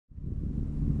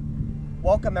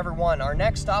Welcome everyone. Our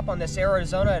next stop on this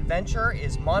Arizona adventure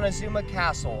is Montezuma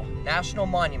Castle, National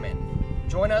Monument.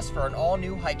 Join us for an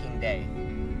all-new hiking day.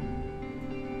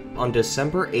 On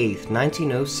December 8,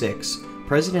 1906,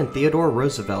 President Theodore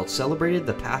Roosevelt celebrated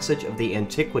the passage of the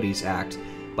Antiquities Act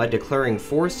by declaring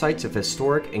 4 sites of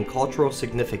historic and cultural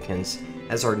significance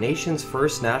as our nation's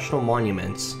first national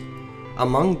monuments.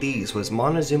 Among these was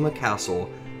Montezuma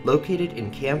Castle, located in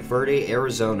Camp Verde,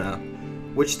 Arizona,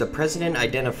 which the President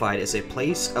identified as a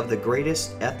place of the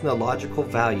greatest ethnological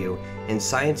value and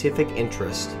scientific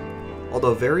interest.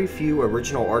 Although very few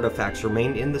original artifacts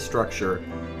remain in the structure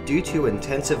due to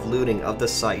intensive looting of the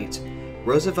site,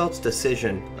 Roosevelt's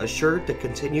decision assured the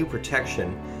continued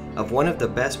protection of one of the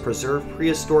best preserved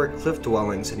prehistoric cliff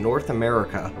dwellings in North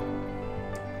America.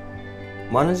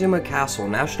 Montezuma Castle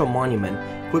National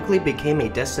Monument quickly became a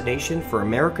destination for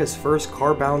America's first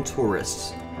car-bound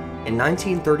tourists. In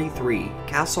 1933,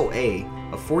 Castle A,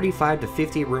 a 45 to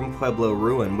 50 room Pueblo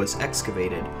ruin, was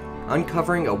excavated,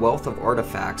 uncovering a wealth of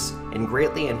artifacts and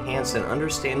greatly enhanced an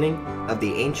understanding of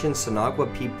the ancient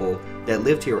Sinagua people that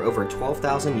lived here over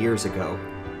 12,000 years ago.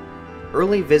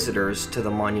 Early visitors to the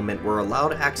monument were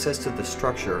allowed access to the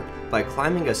structure by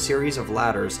climbing a series of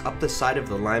ladders up the side of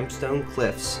the limestone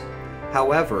cliffs.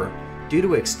 However, due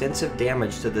to extensive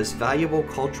damage to this valuable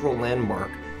cultural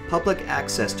landmark, public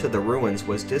access to the ruins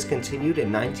was discontinued in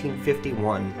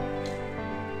 1951.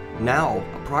 Now,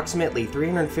 approximately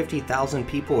 350,000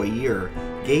 people a year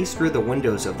gaze through the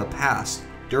windows of the past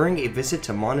during a visit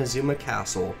to Montezuma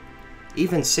Castle.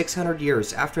 Even 600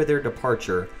 years after their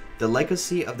departure, the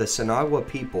legacy of the Sinagua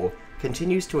people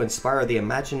continues to inspire the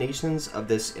imaginations of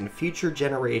this and future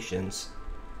generations.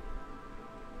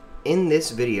 In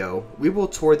this video, we will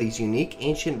tour these unique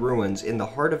ancient ruins in the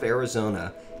heart of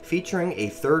Arizona, featuring a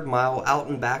 3rd-mile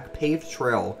out-and-back paved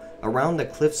trail around the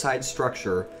cliffside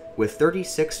structure with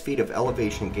 36 feet of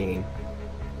elevation gain.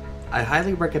 I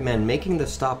highly recommend making the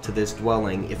stop to this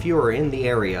dwelling if you are in the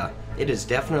area. It is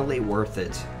definitely worth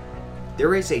it.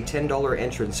 There is a $10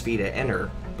 entrance fee to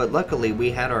enter, but luckily we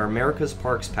had our America's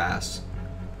Parks Pass.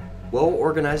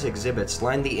 Well-organized exhibits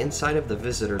line the inside of the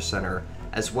visitor center,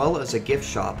 as well as a gift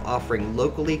shop offering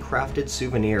locally crafted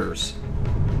souvenirs.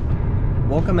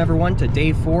 Welcome everyone to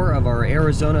day 4 of our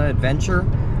Arizona adventure.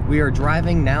 We are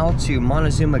driving now to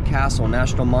Montezuma Castle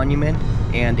National Monument,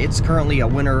 and it's currently a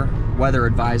winter weather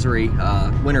advisory,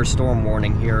 winter storm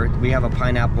warning here. We have a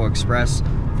Pineapple Express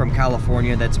from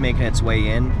California that's making its way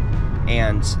in,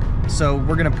 and so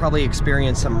we're gonna probably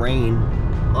experience some rain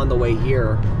on the way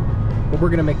here, but we're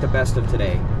gonna make the best of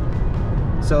today.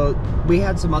 So we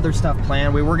had some other stuff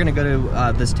planned. We were gonna go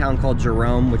to this town called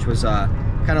Jerome, which was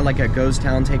kind of like a ghost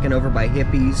town taken over by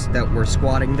hippies that were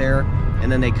squatting there,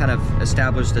 and then they kind of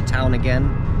established the town again.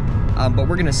 But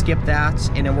we're gonna skip that,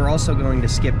 and then we're also going to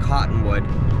skip Cottonwood,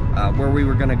 where we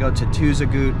were gonna go to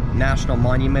Tuzagut National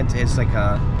Monument. It's like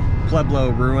a Pueblo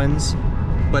ruins.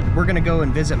 But we're gonna go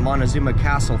and visit Montezuma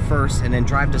Castle first, and then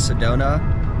drive to Sedona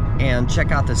and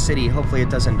check out the city. Hopefully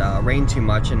it doesn't rain too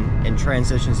much and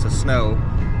transitions to snow,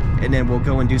 and then we'll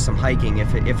go and do some hiking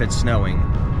if it's snowing.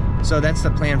 So that's the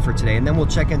plan for today, and then we'll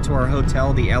check into our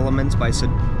hotel, the Elements by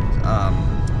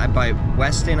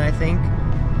Weston, I think,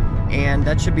 and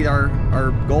that should be our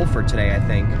goal for today, I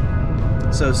think.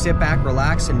 So sit back,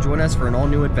 relax, and join us for an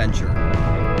all-new adventure.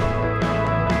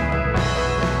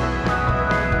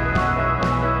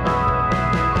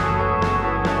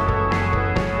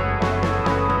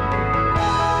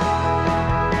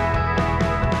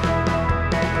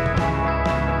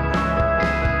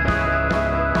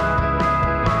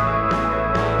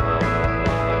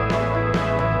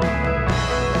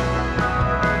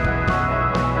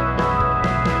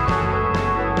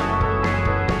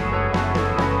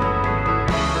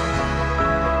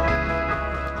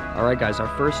 Alright guys,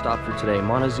 our first stop for today,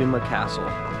 Montezuma Castle.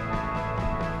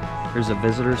 Here's a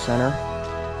visitor center.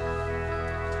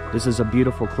 This is a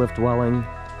beautiful cliff dwelling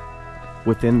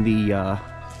within the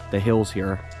hills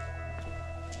here.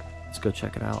 Let's go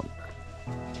check it out.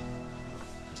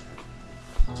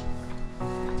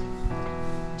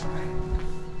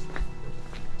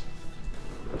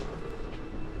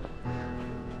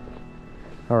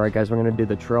 Alright guys, we're gonna do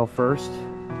the trail first.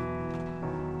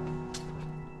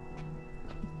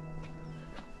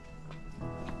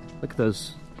 Look at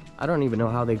those. I don't even know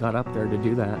how they got up there to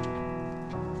do that.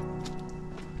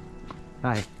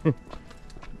 Hi.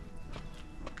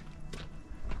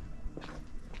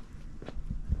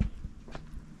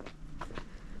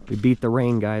 We beat the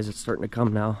rain, guys. It's starting to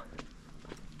come now.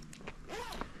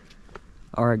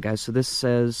 Alright guys, so this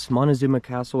says, Montezuma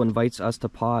Castle invites us to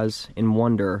pause in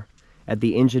wonder at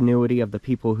the ingenuity of the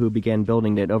people who began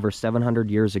building it over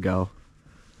 700 years ago.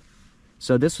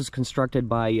 So this was constructed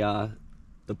by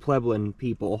the Puebloan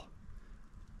people.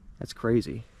 That's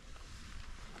crazy.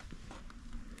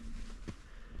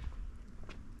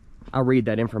 I'll read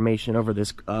that information over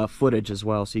this footage as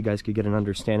well, so you guys could get an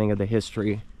understanding of the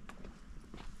history.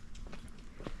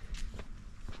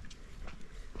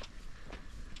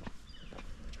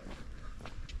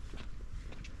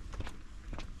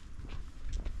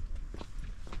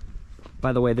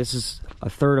 By the way, this is a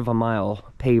 1/3 of a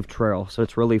mile paved trail, so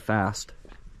it's really fast.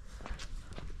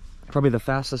 Probably the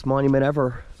fastest monument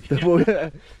ever.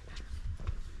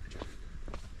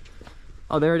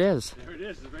 Oh, there it is. There it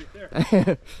is, it's right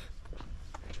there.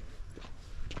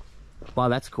 Wow,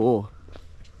 that's cool.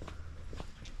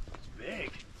 It's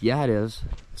big. Yeah, it is.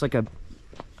 It's like a,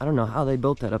 I don't know how they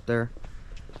built that up there.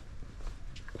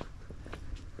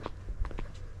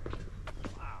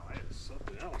 Wow, that is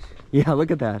something else. Yeah,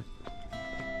 look at that.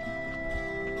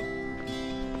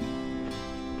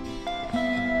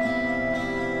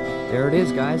 There it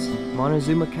is, guys.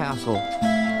 Montezuma Castle.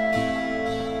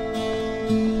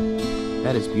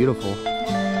 That is beautiful.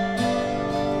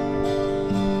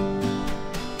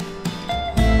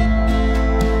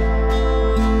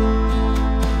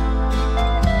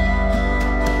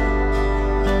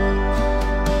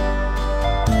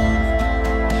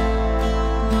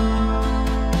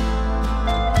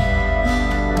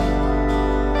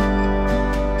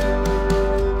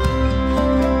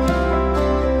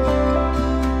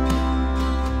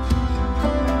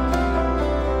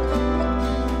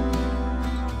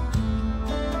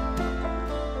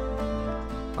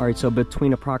 Alright, so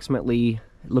between approximately,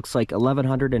 it looks like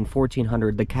 1100 and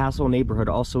 1400, the castle neighborhood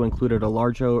also included a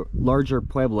larger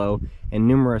pueblo and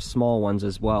numerous small ones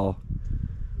as well,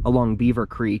 along Beaver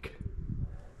Creek.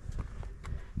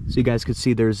 So you guys could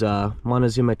see there's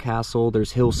Montezuma Castle,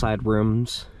 there's hillside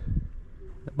rooms,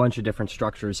 a bunch of different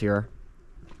structures here.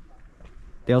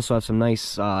 They also have some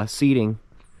nice seating.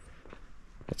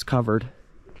 It's covered.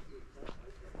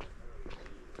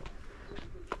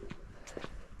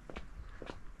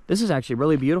 This is actually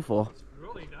really beautiful. It's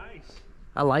really nice.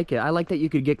 I like it. I like that you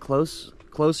could get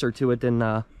closer to it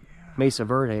than Mesa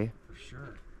Verde. For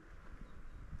sure.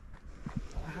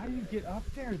 How do you get up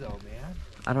there though, man?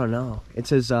 I don't know. It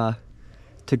says to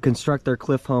construct their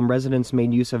cliff home, residents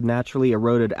made use of naturally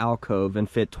eroded alcove and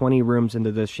fit 20 rooms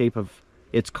into the shape of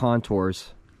its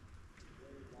contours.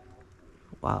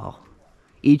 Wow.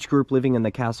 Each group living in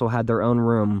the castle had their own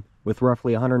room with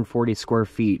roughly 140 square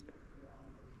feet,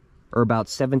 or about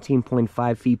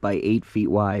 17.5 feet by 8 feet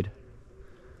wide.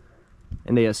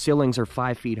 And the ceilings are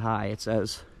 5 feet high, it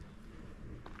says.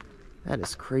 That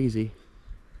is crazy.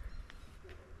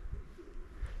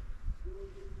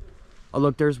 Oh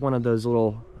look, there's one of those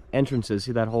little entrances.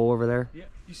 See that hole over there? Yeah,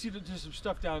 you see there's some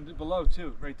stuff down below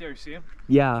too, right there, you see them?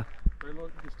 Yeah. Right,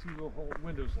 look, there's two little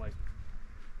windows like.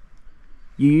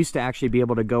 You used to actually be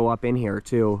able to go up in here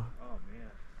too. Oh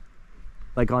man.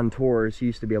 Like on tours, you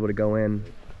used to be able to go in.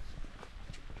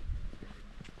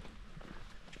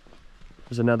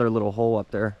 There's another little hole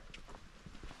up there.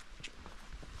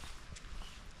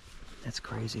 That's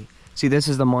crazy. See, this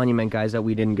is the monument, guys, that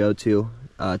we didn't go to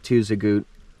Zagut.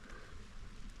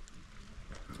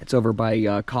 It's over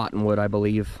by Cottonwood, I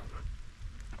believe.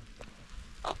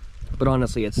 But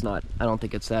honestly, it's not. I don't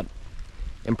think it's that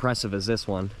impressive as this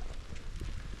one.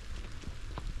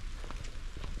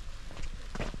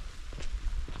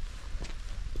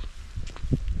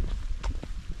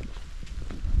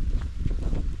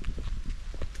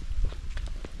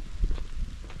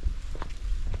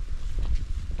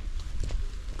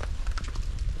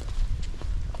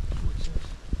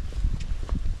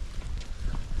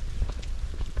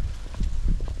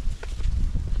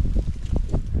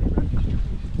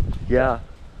 Yeah,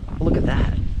 look at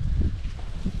that.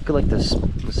 Look at like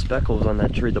the speckles on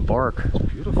that tree, the bark. It's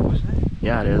beautiful, isn't it?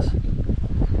 Yeah, it is.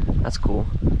 That's cool.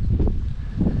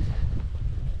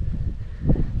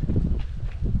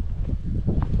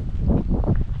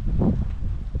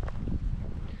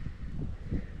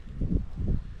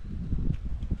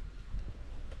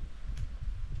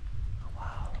 Oh,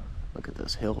 wow, look at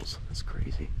those hills. That's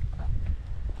crazy.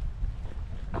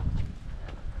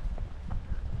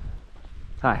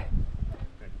 Hi.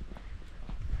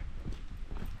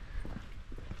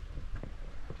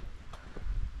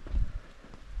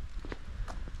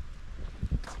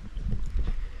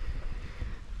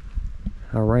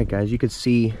 Alright guys, you could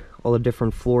see all the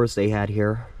different floors they had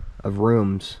here of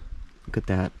rooms. Look at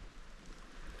that.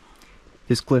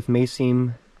 This cliff may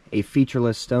seem a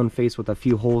featureless stone face with a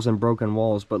few holes and broken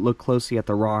walls, but look closely at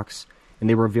the rocks and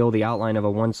they reveal the outline of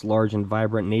a once large and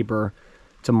vibrant neighbor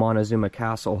to Montezuma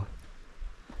Castle.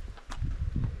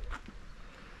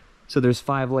 So there's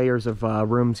 5 layers of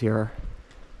rooms here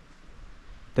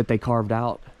that they carved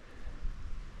out.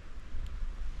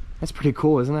 That's pretty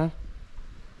cool, isn't it?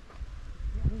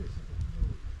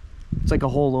 It's like a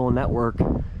whole little network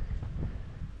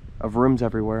of rooms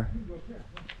everywhere.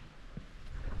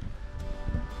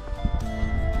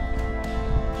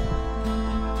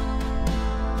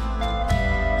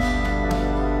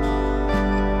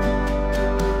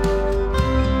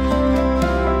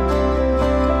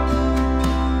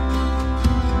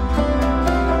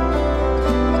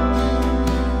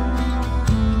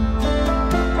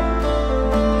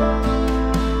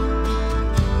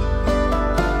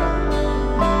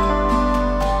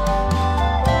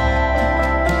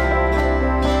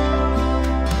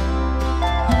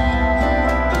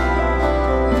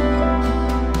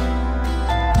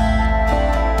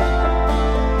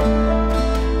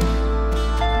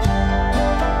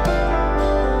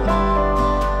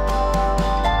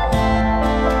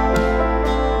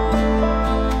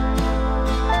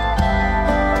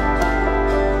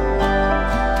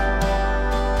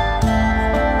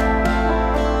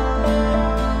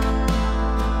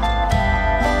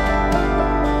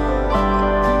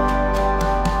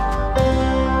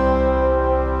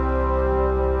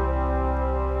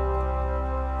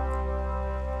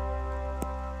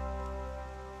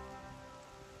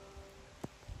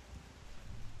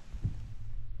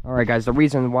 Alright guys, the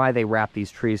reason why they wrap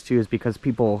these trees too is because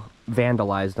people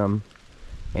vandalized them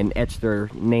and etched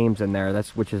their names in there.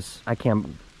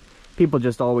 People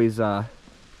just always have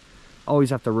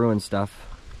to ruin stuff.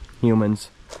 Humans.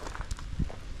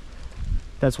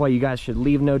 That's why you guys should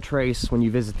leave no trace when you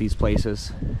visit these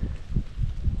places.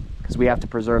 Because we have to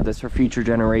preserve this for future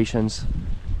generations.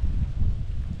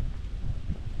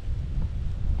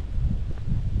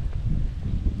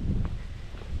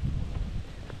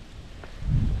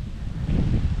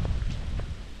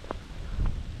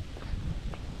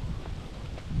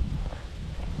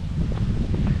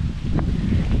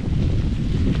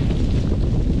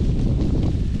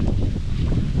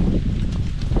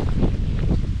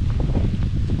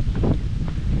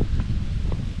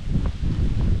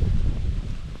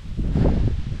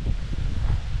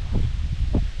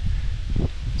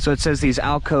 So it says these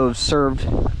alcoves served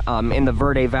in the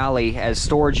Verde Valley as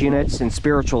storage units and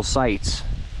spiritual sites.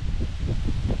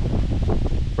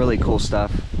 Really cool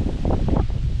stuff.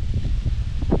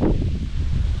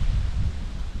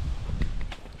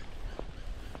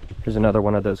 Here's another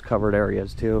one of those covered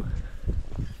areas too.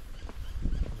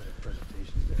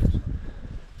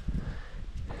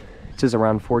 It says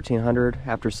around 1400,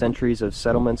 after centuries of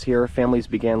settlements here, families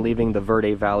began leaving the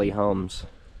Verde Valley homes.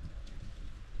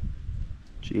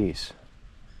 Jeez.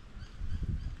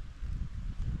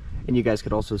 And you guys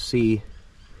could also see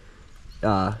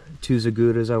two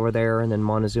Zagudas over there, and then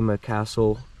Montezuma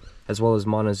Castle, as well as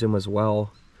Montezuma's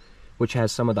well, which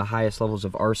has some of the highest levels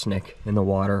of arsenic in the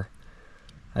water.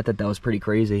 I thought that was pretty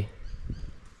crazy.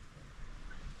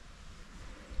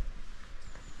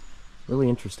 Really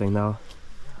interesting though.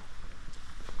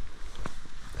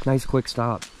 Nice quick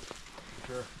stop.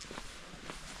 Sure.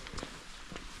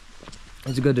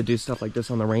 It's good to do stuff like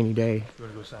this on the rainy day. You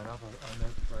want to go sign off on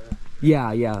that Friday?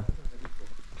 Yeah, yeah.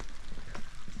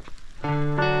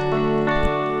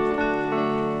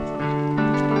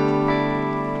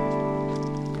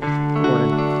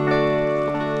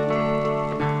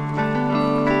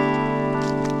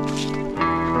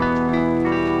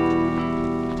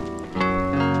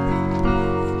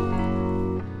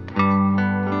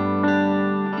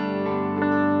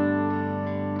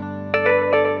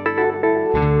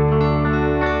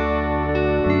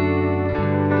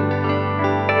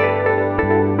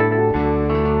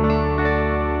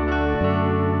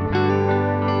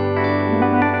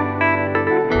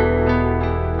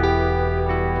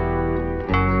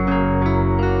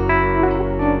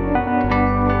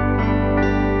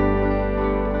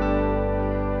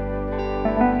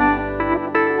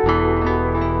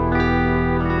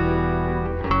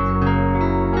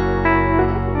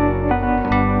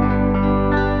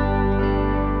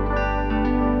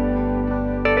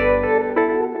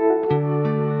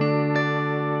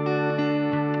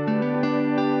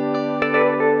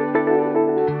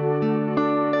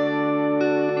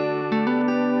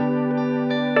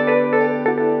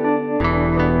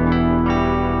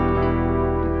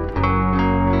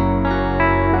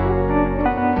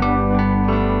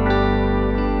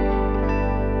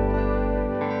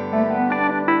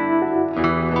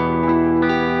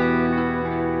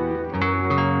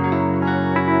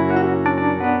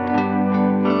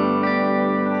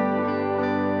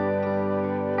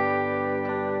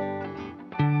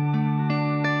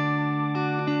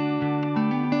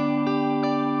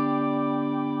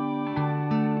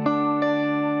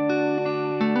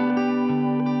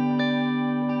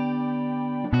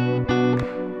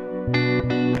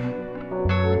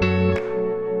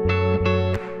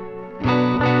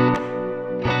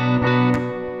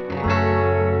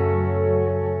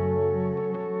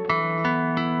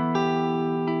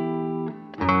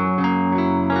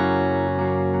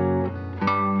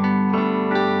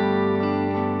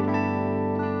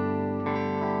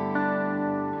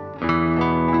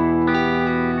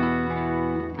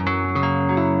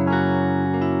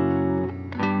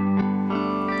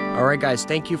 Alright guys,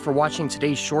 thank you for watching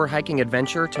today's shore hiking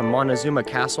adventure to Montezuma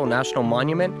Castle National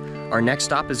Monument. Our next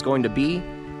stop is going to be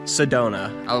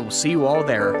Sedona. I will see you all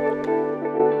there.